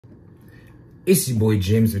It's your boy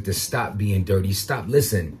James with the Stop Being Dirty. Stop.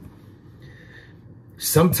 Listen.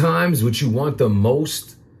 Sometimes what you want the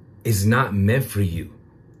most is not meant for you.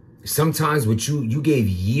 Sometimes what you gave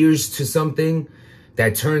years to something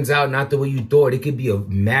that turns out not the way you thought. It could be a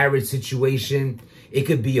marriage situation. It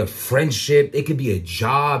could be a friendship. It could be a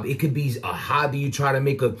job. It could be a hobby you try to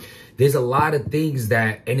make a... There's a lot of things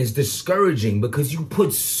that... And it's discouraging because you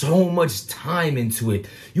put so much time into it.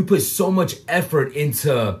 You put so much effort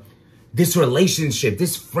into this relationship,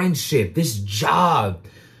 this friendship, this job.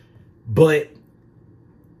 But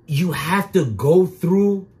you have to go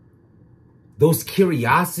through those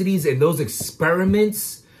curiosities and those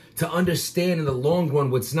experiments to understand in the long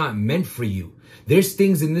run what's not meant for you. There's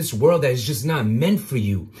things in this world that is just not meant for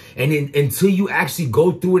you. And until you actually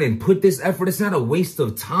go through it and put this effort, it's not a waste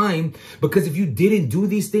of time. Because if you didn't do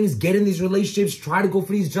these things, get in these relationships, try to go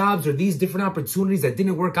for these jobs or these different opportunities that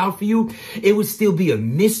didn't work out for you, it would still be a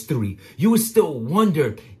mystery. You would still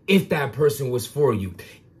wonder if that person was for you,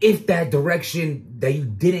 if that direction that you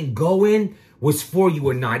didn't go in was for you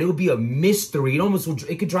or not. It would be a mystery.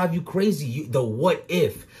 It could drive you crazy. The what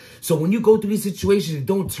if. So when you go through these situations that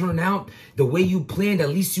don't turn out the way you planned, at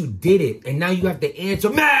least you did it. And now you have to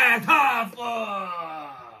answer, Math Hoffa!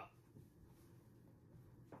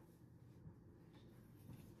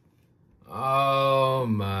 Oh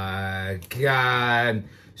my God.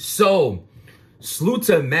 So, salute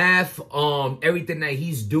to Math, everything that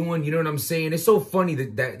he's doing, you know what I'm saying? It's so funny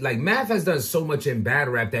that like Math has done so much in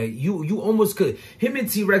battle rap that you almost could, him and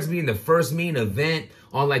T-Rex being the first main event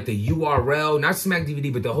on like the URL, not Smack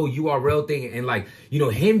DVD, but the whole URL thing, and like, you know,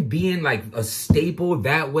 him being like a staple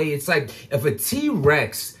that way. It's like if a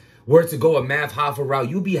T-Rex were to go a Math Hoffa route,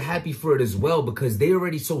 you'd be happy for it as well because they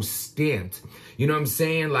already so stamped. You know what I'm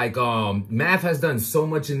saying? Like, Math has done so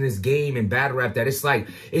much in this game and battle rap that it's like,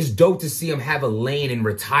 it's dope to see him have a lane in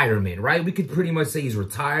retirement, right? We could pretty much say he's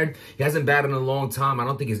retired. He hasn't battled in a long time. I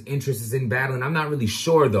don't think his interest is in battling. I'm not really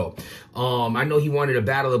sure though. I know he wanted to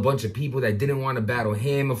battle a bunch of people that didn't want to battle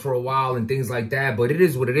him for a while and things like that, but it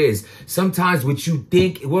is what it is. Sometimes what you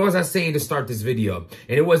think, what was I saying to start this video?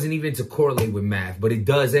 And it wasn't even to correlate with Math, but it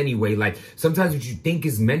does anyway. Like sometimes what you think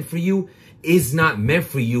is meant for you is not meant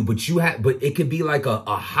for you, but it could be like a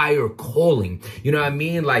higher calling. You know what I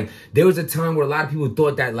mean? Like there was a time where a lot of people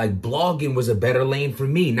thought that like blogging was a better lane for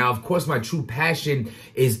me. Now, of course, my true passion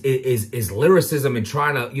is lyricism and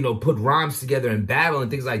trying to, you know, put rhymes together and battle and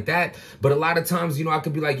things like that. But a lot of times, you know, I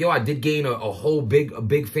could be like, yo, I did gain a whole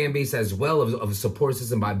big fan base as well of a support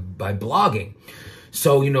system by blogging.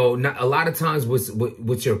 So, you know, a lot of times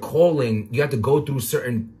with your calling, you have to go through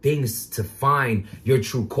certain things to find your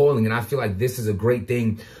true calling. And I feel like this is a great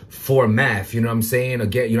thing for Math. You know what I'm saying?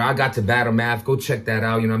 Again, you know, I got to battle Math. Go check that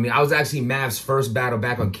out. You know what I mean? I was actually Math's first battle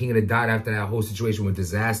back on King of the Dot after that whole situation with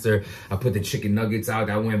Disaster. I put the chicken nuggets out.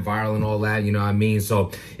 That went viral and all that. You know what I mean?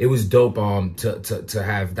 So it was dope to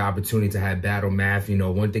have the opportunity to have battle Math. You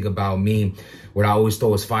know, one thing about me, what I always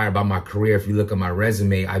thought was fire about my career, if you look at my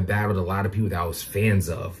resume, I battled a lot of people that I was fans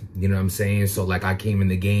of. You know what I'm saying? So like I came in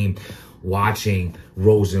the game watching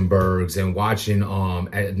Rosenbergs and watching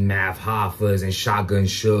Math Hoffas and Shotgun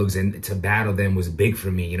Shugs, and to battle them was big for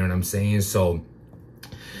me. You know what I'm saying? So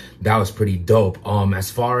that was pretty dope.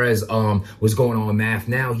 As far as what's going on with Math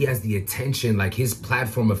now, he has the attention, like his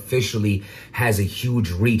platform officially has a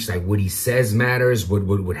huge reach. Like what he says matters,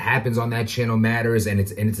 what happens on that channel matters, and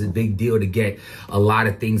it's a big deal to get a lot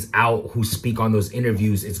of things out who speak on those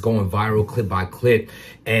interviews. It's going viral clip by clip.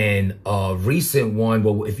 And recent one,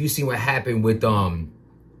 well, if you see what happened with what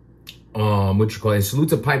you call it, salute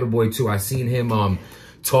to Piper Boy too. I seen him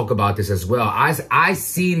talk about this as well. I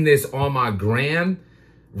seen this on my gram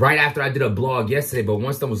right after I did a blog yesterday, but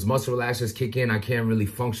once those muscle relaxers kick in, I can't really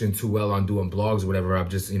function too well on doing blogs or whatever. I'm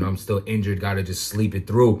just, you know, I'm still injured, gotta just sleep it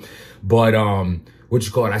through. But what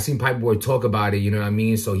you call it, I seen Piper Boy talk about it, you know what I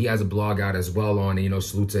mean? So he has a blog out as well on it, you know,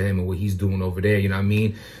 salute to him and what he's doing over there, you know what I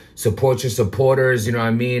mean? Support your supporters, you know what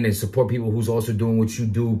I mean? And support people who's also doing what you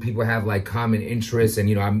do. People have like common interests. And,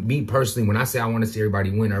 you know, me personally, when I say I want to see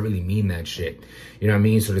everybody win, I really mean that shit. You know what I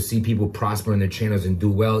mean? So to see people prosper in their channels and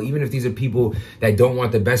do well, even if these are people that don't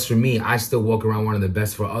want the best for me, I still walk around wanting the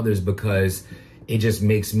best for others because it just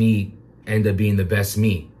makes me end up being the best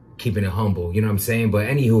me. keeping it humble, you know what I'm saying? But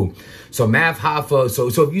anywho, so Math Hoffa, so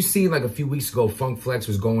if you see like a few weeks ago, Funk Flex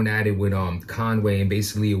was going at it with Conway, and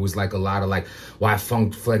basically it was like a lot of like why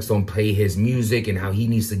Funk Flex don't play his music and how he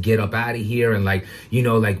needs to get up out of here, and like, you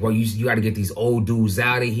know, like, well, you got to get these old dudes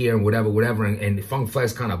out of here and whatever, and Funk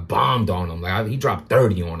Flex kind of bombed on him. Like he dropped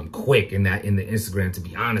 30 on him quick in the Instagram, to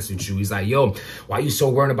be honest with you. He's like, yo, why are you so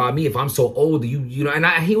worried about me if I'm so old? You know, and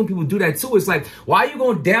I hate when people do that too. It's like, why are you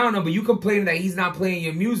going down him, but you complaining that he's not playing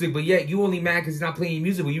your music, but yet you only mad because he's not playing your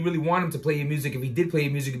music. But you really want him to play your music. If he did play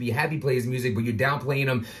your music, you'd be happy to play his music, but you're downplaying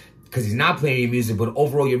him because he's not playing your music, but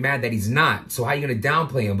overall you're mad that he's not. So how you gonna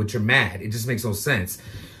downplay him, but you're mad? It just makes no sense.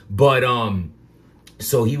 But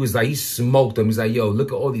so he was like, he smoked him. He's like, yo,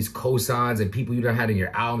 look at all these cosigns and people you done had in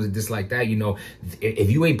your albums and just like that. You know, if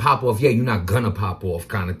you ain't pop off yet, you're not gonna pop off,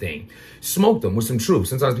 kind of thing. Smoked them with some truth.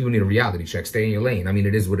 Sometimes people need a reality check. Stay in your lane. I mean,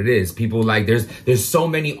 it is what it is. People like, there's so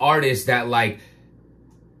many artists that like,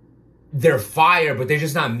 they're fire, but they're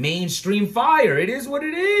just not mainstream fire. It is what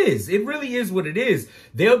it is. It really is what it is.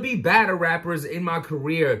 There'll be battle rappers in my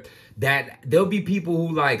career that there'll be people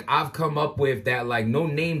who like I've come up with that like no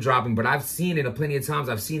name dropping, but I've seen it plenty of times.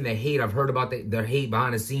 I've seen the hate. I've heard about their hate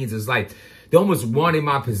behind the scenes. It's like they almost wanted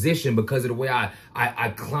my position because of the way I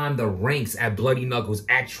climbed the ranks at Bloody Knuckles,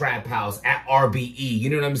 at Trap House, at RBE. You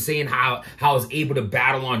know what I'm saying? How I was able to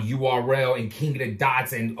battle on URL and King of the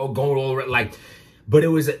Dots and going all over like. But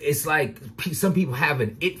it's like some people have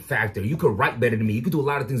an it factor. You could write better than me. You could do a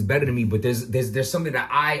lot of things better than me. But there's something that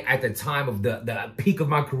at the time of the peak of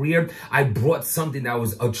my career, I brought something that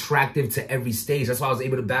was attractive to every stage. That's why I was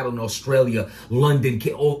able to battle in Australia, London,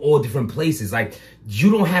 all different places. Like, you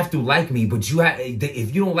don't have to like me, but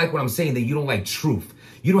if you don't like what I'm saying, then you don't like truth.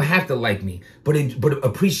 You don't have to like me, but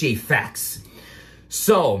appreciate facts.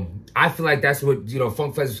 So I feel like that's what, you know,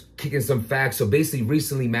 Funk Flex was kicking some facts. So basically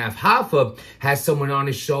recently Math Hoffa has someone on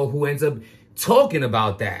his show who ends up talking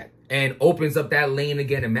about that and opens up that lane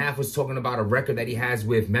again. And Math was talking about a record that he has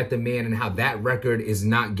with Method Man and how that record is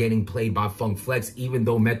not getting played by Funk Flex, even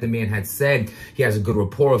though Method Man had said he has a good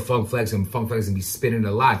rapport with Funk Flex and Funk Flex can be spinning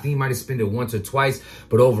a lot. I think he might have spinned it once or twice,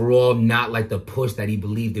 but overall not like the push that he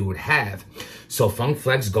believed it would have. So Funk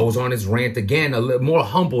Flex goes on his rant again, a little more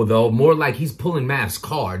humble though, more like he's pulling Math's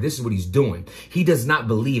card. This is what he's doing. He does not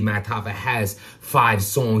believe Math Hoffa has 5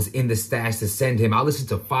 songs in the stash to send him. I'll listen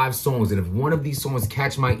to 5 songs, and if one of these songs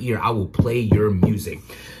catch my ear, I will play your music.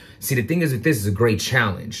 See, the thing is that this is a great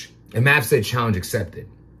challenge. And Math said challenge accepted.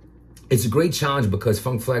 It's a great challenge because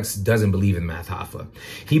Funk Flex doesn't believe in Math Hoffa.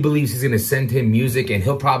 He believes he's going to send him music and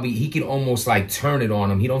he can almost like turn it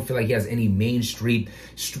on him. He don't feel like he has any mainstream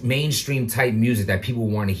type music that people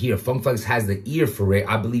want to hear. Funk Flex has the ear for it.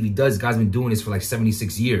 I believe he does. The guy's been doing this for like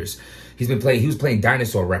 76 years. He was playing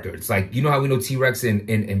dinosaur records. Like, you know how we know T-Rex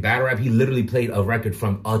in battle rap? He literally played a record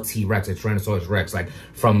from a T-Rex, a Tyrannosaurus Rex, like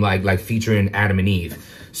from like featuring Adam and Eve.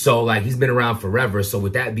 So like he's been around forever. So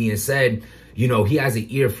with that being said, you know, he has an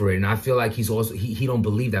ear for it. And I feel like he don't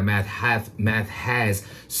believe that Math has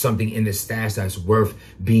something in the stash that's worth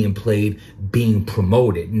being played, being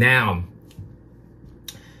promoted. Now,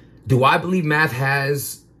 do I believe Math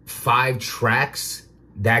has 5 tracks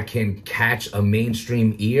that can catch a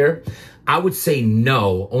mainstream ear? I would say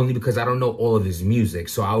no, only because I don't know all of his music.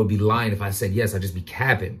 So I would be lying if I said yes. I'd just be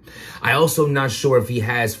capping. I also not sure if he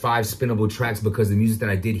has 5 spinnable tracks because the music that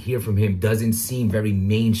I did hear from him doesn't seem very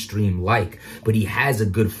mainstream-like. But he has a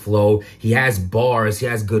good flow. He has bars. He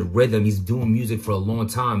has good rhythm. He's doing music for a long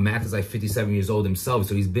time. Math is like 57 years old himself,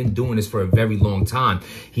 so he's been doing this for a very long time.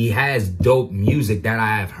 He has dope music that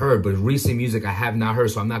I have heard, but recent music I have not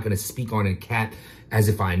heard, so I'm not going to speak on it, cap, as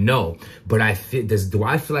if I know. But do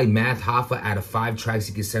I feel like Math Hoffa, out of 5 tracks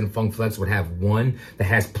he could send Funk Flex, would have 1 that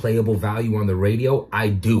has playable value on the radio? I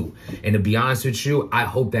do. And to be honest with you, I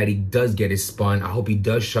hope that he does get it spun. I hope he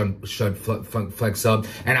does shut Funk Flex up.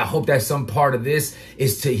 And I hope that some part of this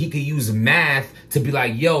is he could use Math to be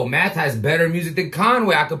like, yo, Math has better music than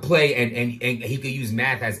Conway I could play. And he could use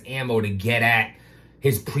Math as ammo to get at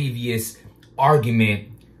his previous argument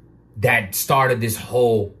that started this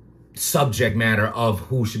whole subject matter of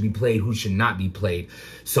who should be played, who should not be played.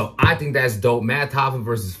 So I think that's dope. Math Hoffa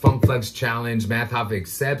versus Funk Flex challenge. Math Hoffa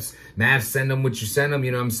accepts. Math, send them what you send them.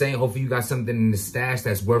 You know what I'm saying? Hopefully you got something in the stash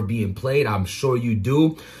that's worth being played. I'm sure you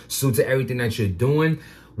do. Salute to everything that you're doing.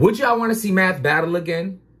 Would y'all want to see Math battle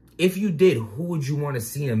again? if you did, who would you want to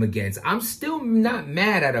see him against? I'm still not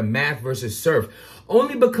mad at a Math versus Surf,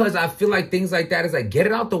 only because I feel like things like that is like, get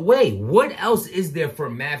it out the way. What else is there for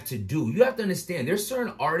Math to do? You have to understand, there's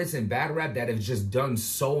certain artists in battle rap that have just done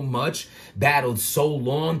so much, battled so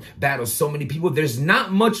long, battled so many people. There's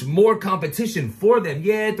not much more competition for them.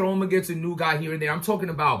 Yeah, throw them against a new guy here and there. I'm talking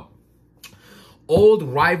about old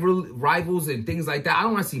rivals and things like that. I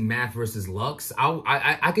don't want to see Math versus Lux.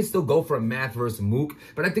 I could still go for a Math versus Mook,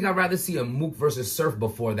 but I think I'd rather see a Mook versus Surf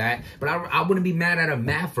before that. But I wouldn't be mad at a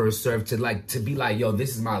Math versus Surf to be like, yo,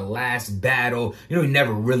 this is my last battle. You know, he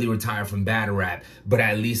never really retired from battle rap, but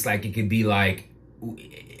at least like it could be like,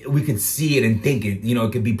 we could see it and think it, you know,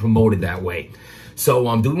 it could be promoted that way. So,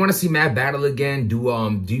 do we want to see Math battle again?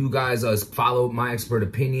 Do you guys follow my expert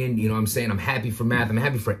opinion? You know what I'm saying? I'm happy for Math. I'm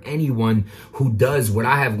happy for anyone who does what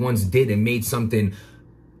I have once did and made something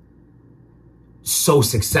so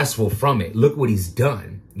successful from it. Look what he's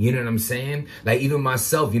done. You know what I'm saying? Like, even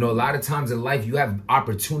myself, you know, a lot of times in life, you have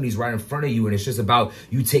opportunities right in front of you, and it's just about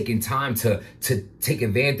you taking time to take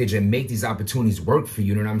advantage and make these opportunities work for you.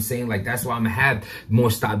 You know what I'm saying? Like, that's why I'm gonna have more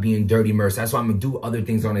Stop Being Dirty merch. That's why I'm gonna do other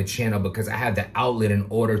things on the channel, because I have the outlet in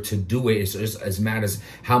order to do it. It's just as matters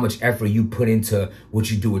how much effort you put into what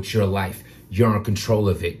you do with your life. You're in control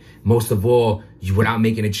of it. Most of all, without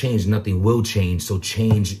making a change, nothing will change. So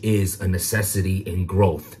change is a necessity in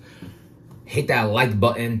growth. Hit that like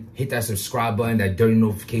button, hit that subscribe button, that dirty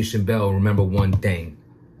notification bell. Remember one thing: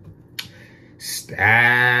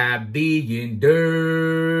 stop being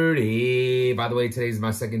dirty. By the way, today's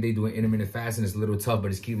my second day doing intermittent fasting. It's a little tough,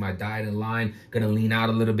 but it's keeping my diet in line. Gonna lean out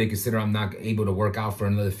a little bit, consider I'm not able to work out for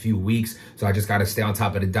another few weeks. So I just gotta stay on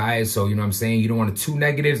top of the diet. So, you know what I'm saying? You don't want two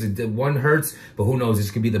negatives. One hurts, but who knows?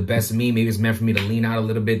 This could be the best me. Maybe it's meant for me to lean out a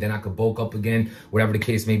little bit, then I could bulk up again, whatever the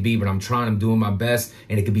case may be. But I'm trying, I'm doing my best,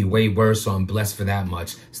 and it could be way worse. So I'm blessed for that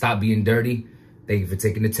much. Stop being dirty. Thank you for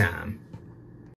taking the time.